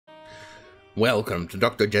Welcome to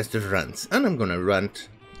Dr. Jester's Rants, and I'm gonna rant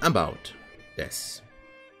about this.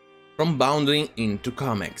 From bounding into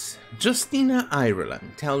comics, Justina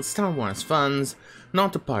Ireland tells Star Wars fans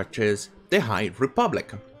not to purchase the High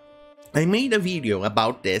Republic. I made a video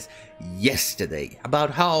about this yesterday,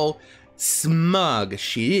 about how smug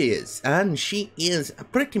she is, and she is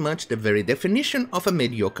pretty much the very definition of a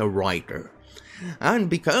mediocre writer.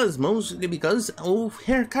 And mostly because of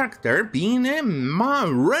her character being a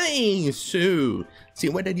Marasu. See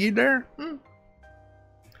what I did there?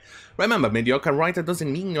 Remember, mediocre writer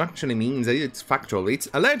doesn't mean actually means it's factual. It's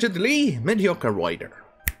allegedly mediocre writer.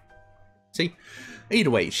 See? Either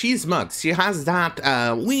way, she's smug. She has that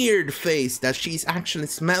weird face that she's actually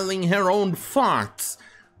smelling her own farts.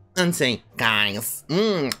 And saying, guys,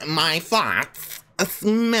 my farts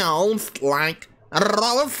smells like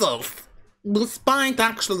roses. Despite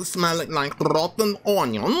actually smelling like rotten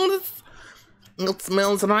onions, it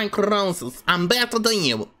smells like roses. I'm better than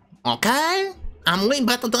you, okay? I'm way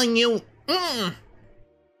better than you.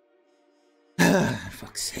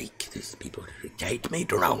 Fuck's sake, these people irritate me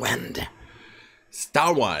to no end.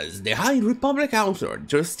 Star Wars, the High Republic author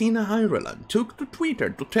Justina Ireland took to Twitter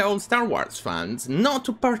to tell Star Wars fans not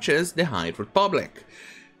to purchase the High Republic.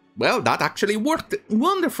 Well, that actually worked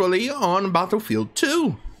wonderfully on Battlefield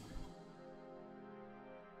 2.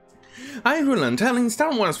 Ireland telling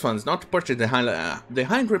Star Wars fans not to purchase the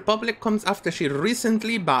High Republic comes after she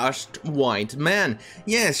recently bashed white men.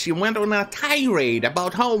 Yes, she went on a tirade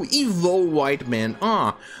about how evil white men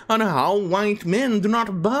are, and how white men do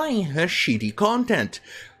not buy her shitty content.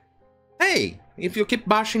 Hey, if you keep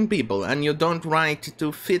bashing people and you don't write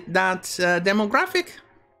to fit that demographic,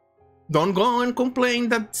 don't go and complain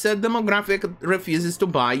that demographic refuses to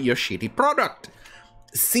buy your shitty product.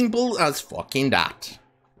 Simple as fucking that.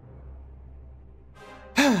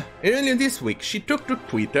 Earlier this week, she took to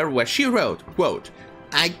Twitter where she wrote, quote,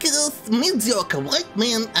 I guess mediocre white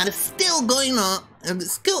men are still going on,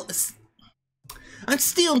 are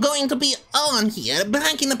still going to be on here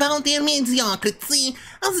bragging about their mediocrity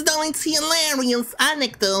as though it's hilarious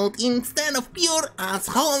anecdote instead of pure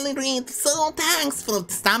assholery read, so thanks for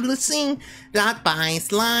establishing that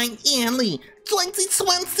baseline early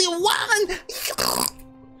 2021!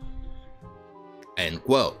 End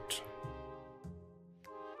quote.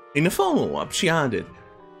 In a follow-up, she added,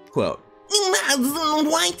 quote,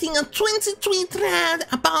 imagine writing a 20-tweet thread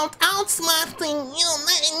about outsmarting your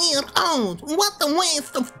 9-year-old. What a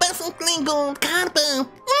waste of perfectly good carbon.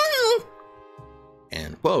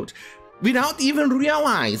 End quote. Without even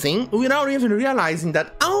realizing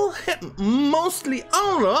that mostly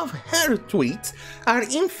all of her tweets are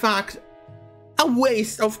in fact a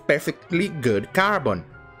waste of perfectly good carbon.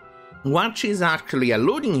 What she's actually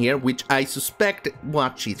alluding here, which I suspect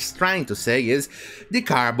what she's trying to say, is the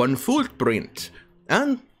carbon footprint.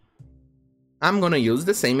 And I'm gonna use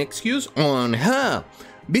the same excuse on her,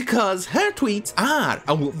 because her tweets are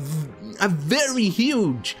a very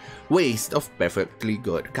huge waste of perfectly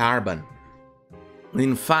good carbon.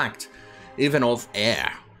 In fact, even of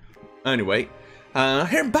air. Anyway,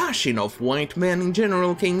 her bashing of white men in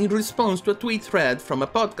general came in response to a tweet thread from a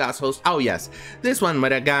podcast host. Oh yes, this one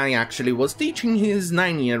where a guy actually was teaching his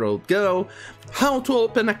 9-year-old girl how to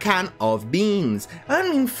open a can of beans.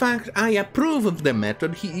 And in fact, I approve of the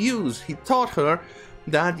method he used. He taught her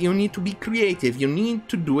that you need to be creative, you need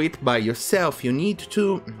to do it by yourself, you need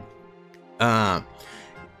to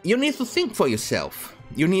think for yourself,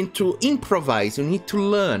 you need to improvise, you need to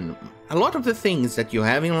learn. A lot of the things that you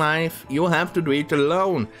have in life, you have to do it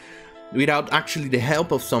alone, without actually the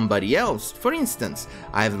help of somebody else. For instance,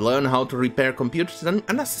 I've learned how to repair computers and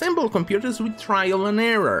assemble computers with trial and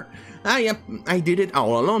error. I did it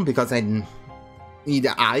all alone because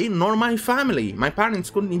neither I nor my family, my parents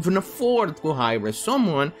couldn't even afford to hire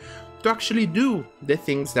someone to actually do the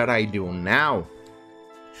things that I do now.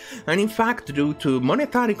 And in fact, due to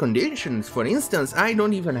monetary conditions, for instance, I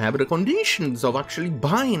don't even have the conditions of actually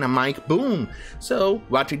buying a mic boom. So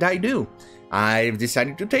what did I do? I've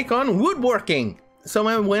decided to take on woodworking. So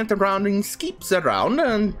I went around in skips around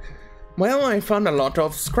and, well, I found a lot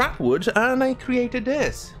of scrap wood and I created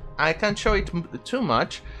this. I can't show it too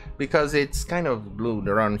much because it's kind of glued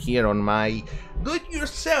around here on my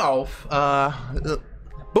do-it-yourself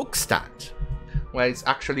book stand, where it's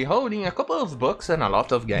actually holding a couple of books and a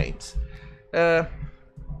lot of games.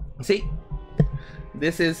 See,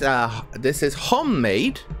 this is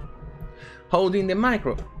homemade. Holding the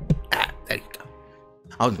microphone. There you go.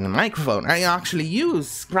 Holding the microphone. I actually use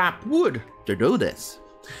scrap wood to do this.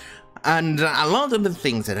 And a lot of the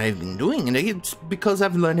things that I've been doing, and it's because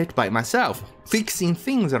I've learned it by myself, fixing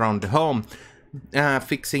things around the home.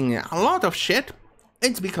 fixing a lot of shit,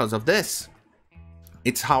 it's because of this.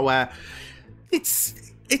 It's how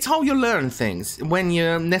it's how you learn things. When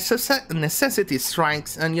your necessity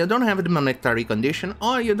strikes and you don't have the monetary condition,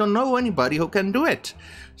 or you don't know anybody who can do it,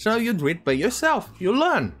 so you do it by yourself. You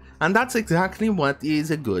learn. And that's exactly what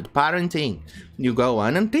is a good parenting. You go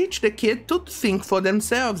on and teach the kid to think for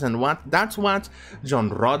themselves, and that's what John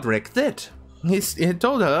Roderick did. He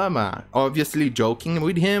told her, obviously joking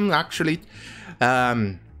with him, actually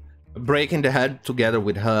breaking the head together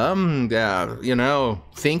with her, you know,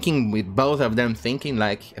 thinking with both of them, thinking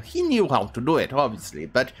like he knew how to do it, obviously,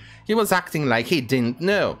 but he was acting like he didn't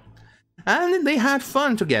know. And they had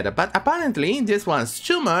fun together, but apparently this was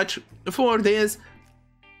too much for this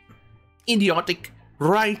idiotic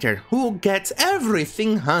writer who gets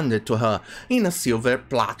everything handed to her in a silver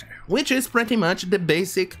platter, which is pretty much the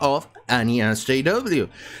basic of any SJW.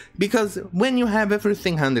 Because when you have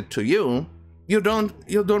everything handed to you, you don't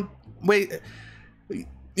do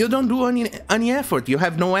any effort. You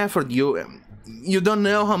have no effort. You don't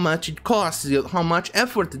know how much it costs, how much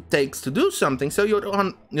effort it takes to do something, so you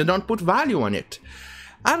don't put value on it.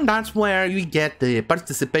 And that's where we get the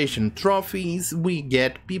participation trophies. We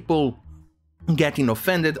get people getting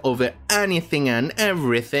offended over anything and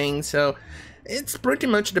everything. So it's pretty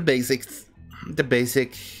much the basic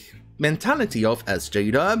mentality of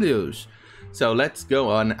SJWs. So let's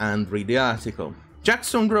go on and read the article.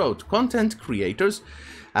 Jackson wrote, content creators,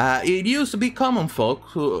 it used to be common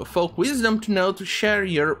folk wisdom to know to share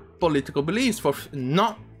your political beliefs for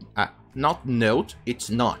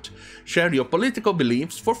share your political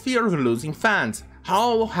beliefs for fear of losing fans.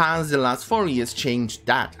 How has the last 4 years changed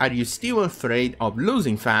that? Are you still afraid of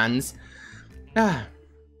losing fans?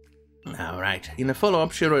 Alright, in a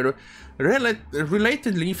follow-up, she wrote,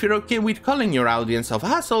 relatedly, if you're okay with calling your audience of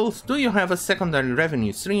assholes, do you have a secondary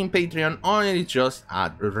revenue stream, Patreon, or is it just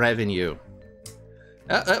ad revenue?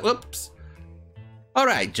 Whoops.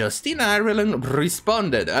 Alright, Justina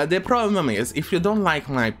responded, the problem is, if you don't like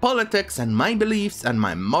my politics and my beliefs and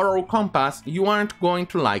my moral compass, you aren't going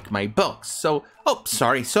to like my books, so... Oh,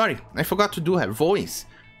 sorry, I forgot to do her voice.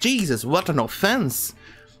 Jesus, what an offense.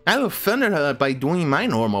 I offended her by doing my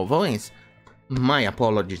normal voice. My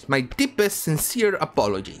apologies, my deepest, sincere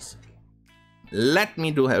apologies. Let me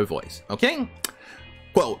do her voice, okay?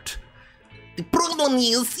 Quote, the problem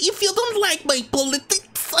is, if you don't like my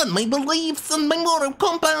politics and my beliefs and my moral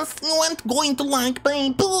compass, you aren't going to like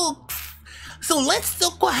my books. So let's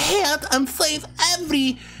go ahead and save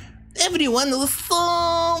everyone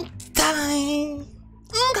some time.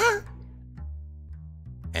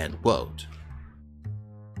 End quote.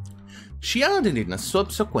 She added in a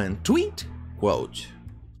subsequent tweet, quote,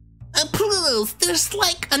 plus, there's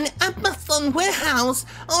like an Amazon warehouse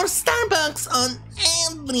or Starbucks on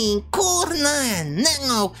every corner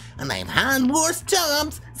now, and I've had worse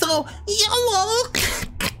jobs, so YOLO!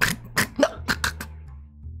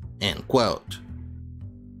 End quote.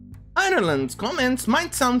 Ireland's comments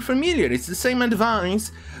might sound familiar. It's the same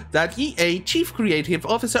advice that EA Chief Creative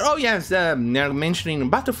Officer, oh yes, they're mentioning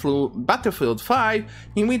Battlefield 5,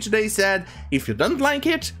 in which they said, if you don't like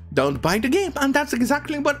it, don't buy the game. And that's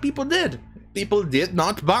exactly what people did. People did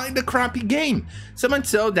not buy the crappy game. So much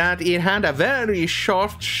so that it had a very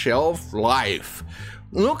short shelf life.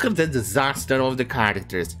 Look at the disaster of the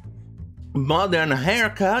characters. Modern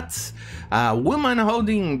haircuts, a woman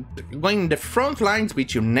going the front lines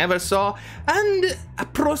which you never saw, and a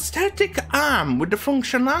prosthetic arm with the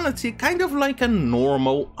functionality kind of like a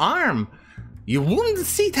normal arm. You wouldn't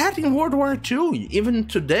see that in World War II. Even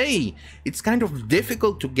today, it's kind of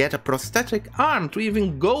difficult to get a prosthetic arm to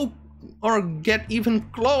even go or get even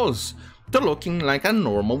close to looking like a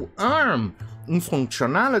normal arm in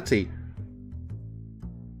functionality.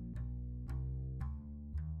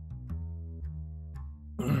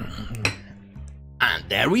 And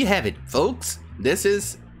there we have it, folks. This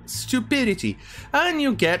is stupidity, and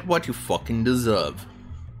you get what you fucking deserve.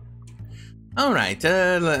 Alright,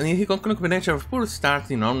 he concluded the nature of poor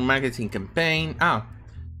starting on marketing campaign.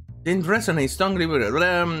 Didn't resonate strongly with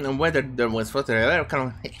whether there was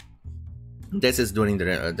this is during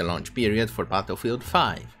the launch period for Battlefield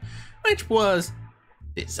 5, which was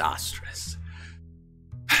disastrous.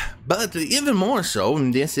 But even more so,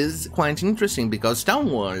 this is quite interesting because Star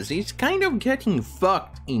Wars is kind of getting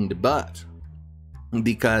fucked in the butt.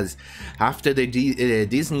 Because after the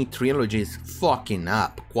Disney trilogy is fucking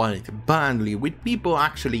up quite badly, with people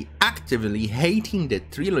actually actively hating the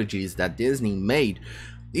trilogies that Disney made,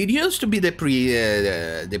 it used to be the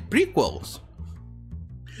prequels.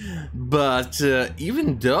 But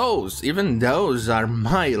even those are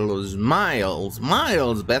miles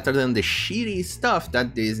better than the shitty stuff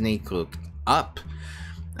that Disney cooked up.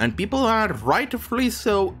 And people are rightfully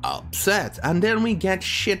so upset. And then we get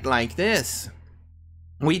shit like this,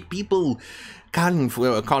 with people calling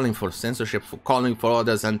for censorship, calling for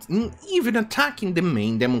others, and even attacking the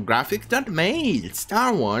main demographic that made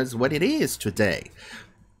Star Wars what it is today.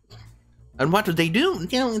 And what do?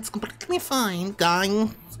 It's completely fine,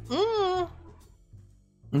 guys.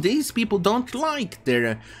 These people don't like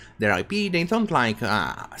their IP, they don't like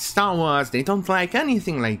Star Wars, they don't like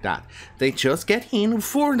anything like that. They just get in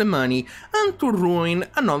for the money and to ruin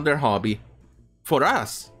another hobby for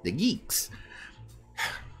us, the geeks.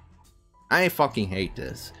 I fucking hate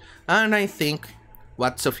this. And I think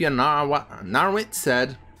what Sophia Narwit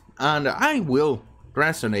said, and I will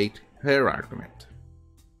resonate her argument,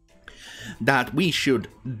 that we should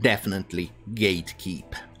definitely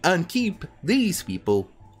gatekeep and keep these people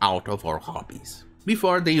out of our hobbies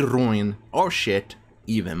before they ruin our shit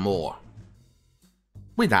even more.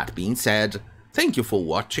 With that being said, thank you for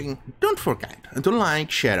watching. Don't forget to like,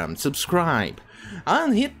 share and subscribe.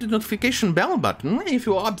 And hit the notification bell button if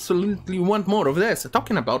you absolutely want more of this.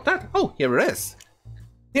 Talking about that, oh, here it is.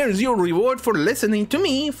 Here's your reward for listening to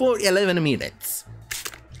me for 11 minutes.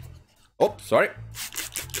 Oh, sorry.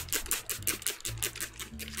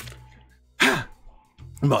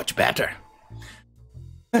 Much better.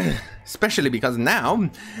 Especially because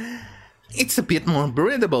now it's a bit more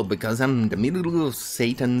breathable because I'm in the middle of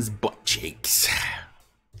Satan's butt cheeks.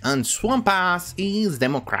 And Swamp Ass is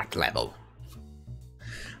Democrat level.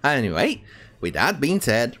 Anyway, with that being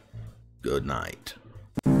said, good night.